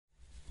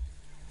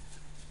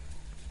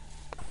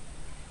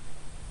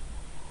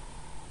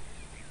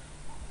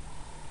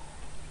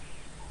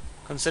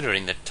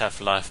Considering the tough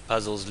life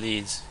Puzzles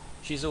leads,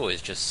 she's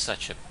always just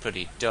such a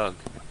pretty dog.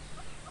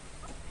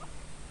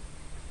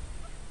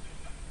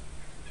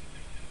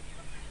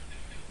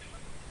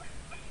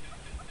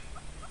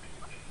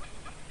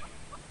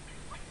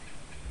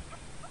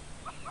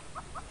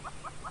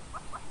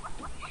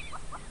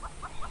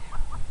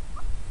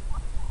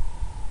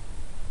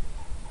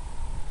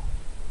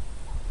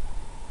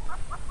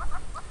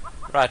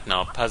 Right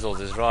now Puzzles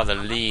is rather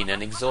lean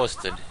and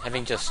exhausted,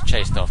 having just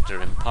chased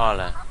after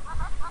Impala,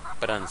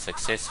 but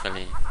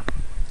unsuccessfully.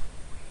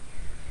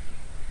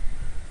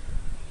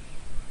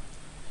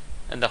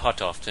 And the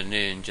hot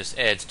afternoon just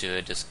adds to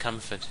her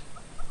discomfort.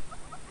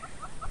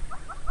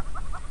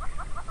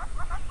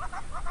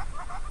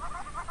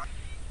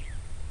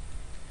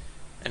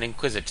 An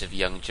inquisitive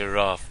young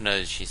giraffe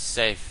knows she's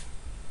safe.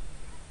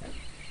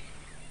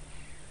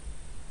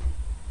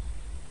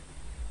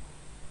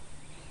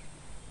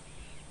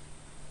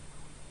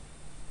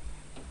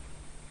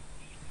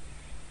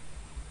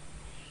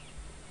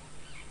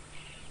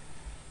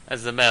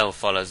 As the male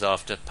follows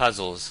after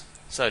Puzzles,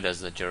 so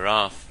does the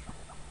giraffe.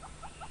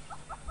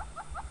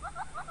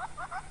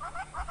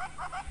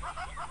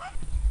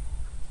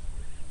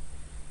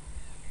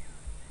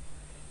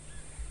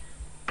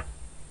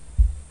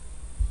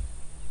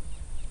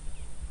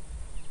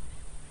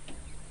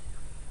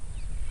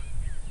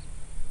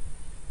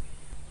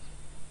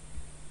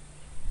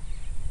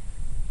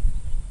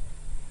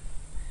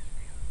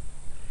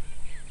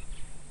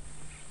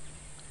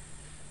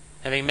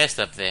 Having messed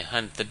up their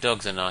hunt, the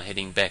dogs are now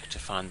heading back to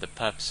find the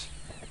pups.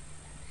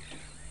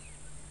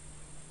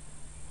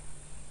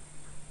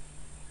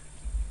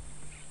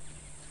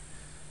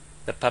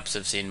 The pups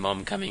have seen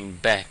Mom coming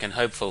back, and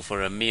hopeful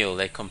for a meal,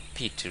 they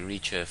compete to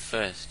reach her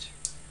first.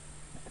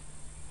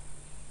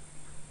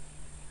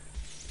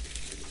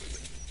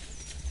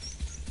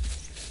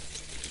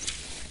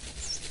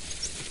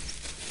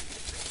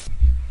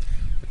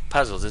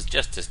 Puzzles is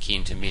just as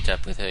keen to meet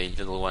up with her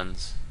little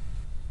ones.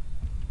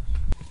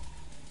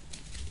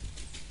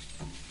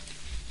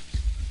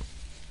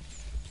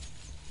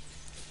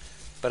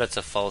 But it's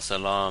a false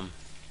alarm,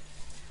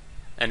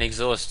 and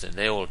exhausted,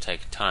 they all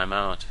take time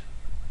out.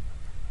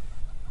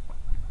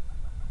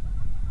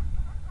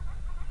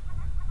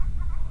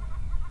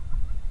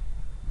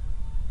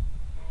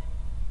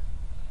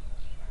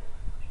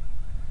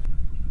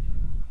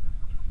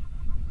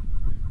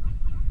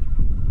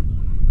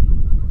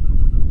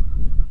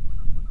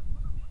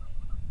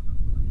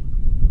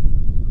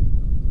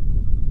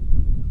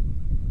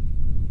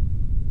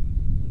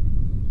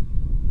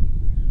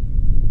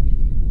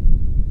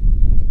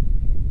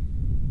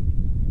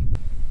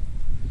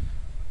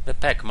 The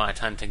pack might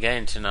hunt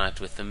again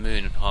tonight with the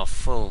moon half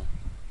full,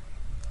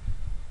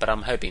 but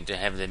I'm hoping to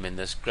have them in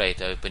this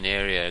great open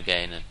area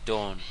again at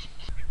dawn.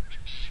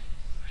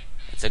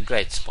 It's a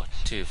great spot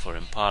too for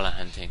impala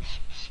hunting.